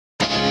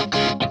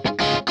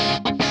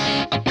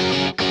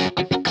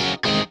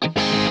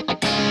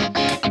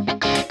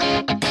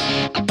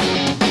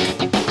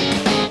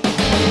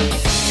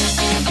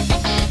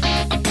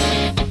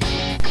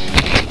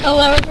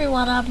Hello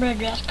everyone, I'm Red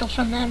Rascal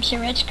from the MC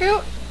Red Crew,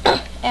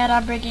 and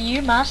I'm bringing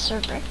you my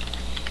server.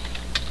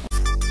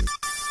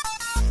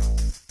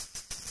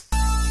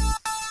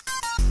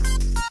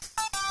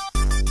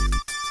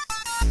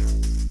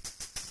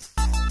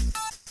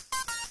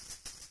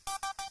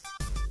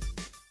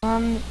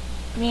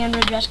 Me and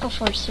Red Rascal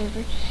Force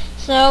server.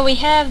 So we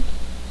have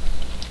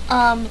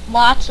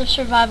lots of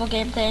survival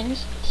game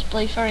things,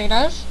 spleef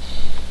arenas,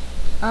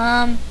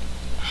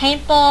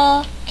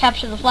 paintball,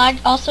 capture the flag.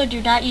 Also,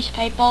 do not use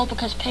paintball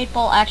because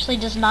paintball actually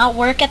does not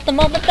work at the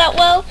moment that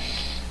well.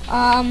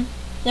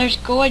 There's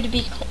going to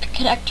be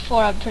Connect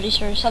 4, I'm pretty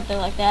sure, something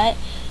like that.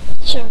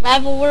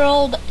 Survival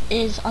World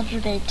is under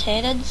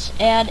maintenance,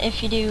 and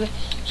if you do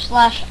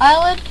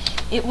 /island,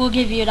 it will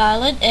give you an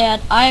island,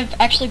 and I've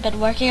actually been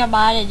working on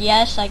mine, and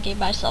yes, I gave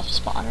myself a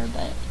spawner,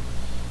 but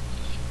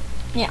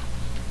yeah,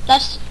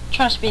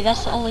 trust me,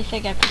 that's the only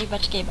thing I pretty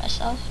much gave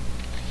myself.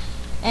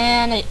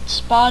 And it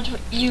spawns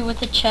you with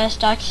a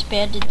chest, I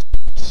expanded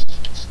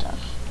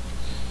stuff.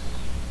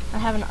 I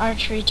have an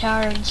archery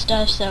tower and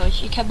stuff, so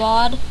if you come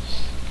on,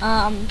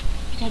 you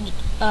can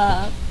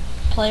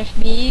play with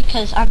me,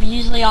 because I'm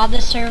usually on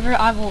this server.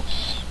 I will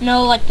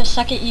know like the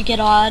second you get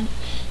on.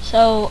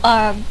 So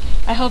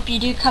I hope you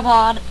do come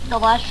on. The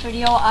last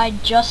video I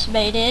just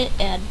made it,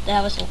 and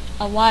that was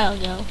a while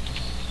ago.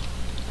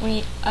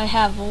 I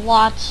have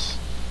lots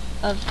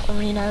of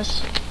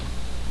arenas,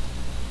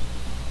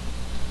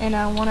 and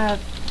I want to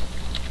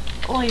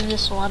leave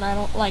this one. I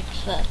don't like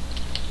the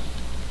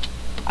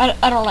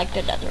I don't like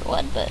the nether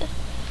one, but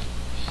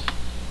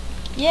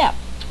yeah.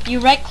 You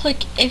right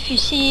click if you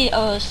see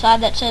a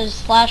sign that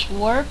says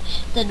 /warp,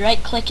 then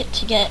right click it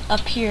to get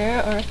up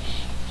here, or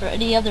for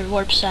any other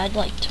warp side,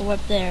 like to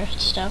warp there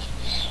and stuff.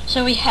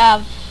 So we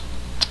have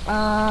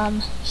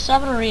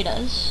 7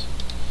 arenas.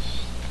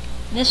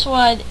 This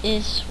one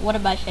is one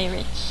of my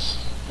favorites,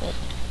 but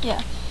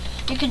yeah.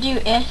 You could do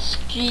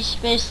SG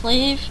space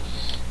leave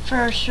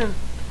for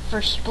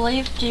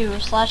spleef, do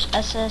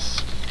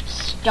 /SS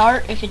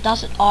start. If it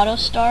doesn't auto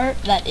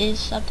start, that is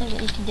something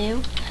that you can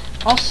do.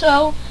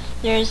 Also,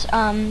 there's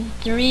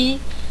 3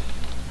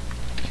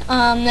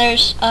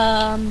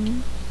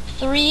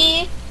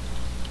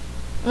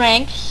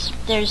 ranks.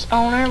 There's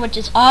owner, which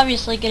is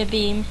obviously going to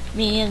be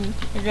me and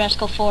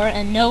Rascal 4,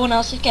 and no one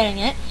else is getting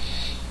it.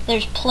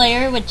 There's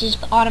player, which is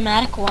the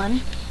automatic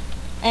one,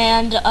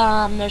 and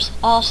there's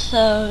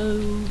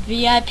also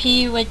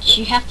VIP, which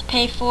you have to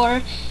pay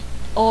for,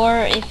 or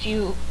if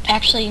you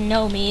actually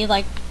know me,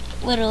 like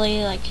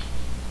literally like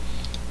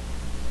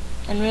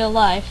in real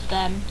life,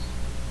 then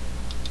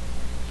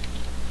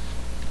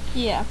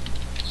yeah.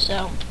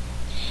 So,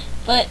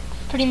 but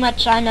pretty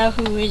much I know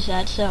who is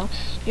that, so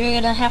you're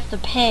gonna have to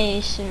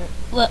pay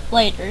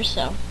later,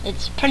 so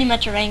it's pretty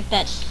much a rank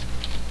that's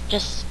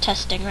just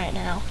testing right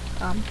now.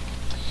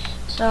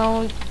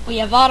 So we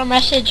have auto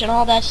message and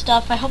all that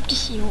stuff. I hope to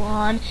see you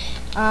on.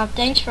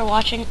 Thanks for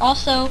watching.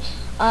 Also,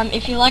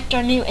 if you liked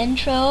our new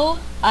intro,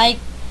 I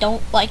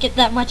don't like it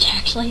that much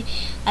actually.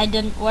 I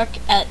didn't work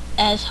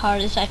as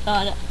hard as I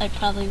thought I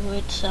probably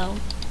would, so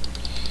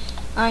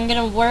I'm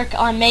gonna work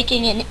on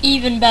making an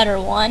even better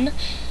one.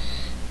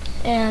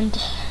 And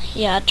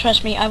yeah,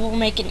 trust me, I will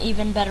make an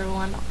even better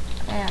one.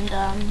 And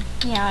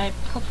yeah, I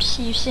hope to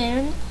see you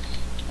soon.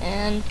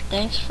 And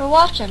thanks for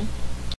watching.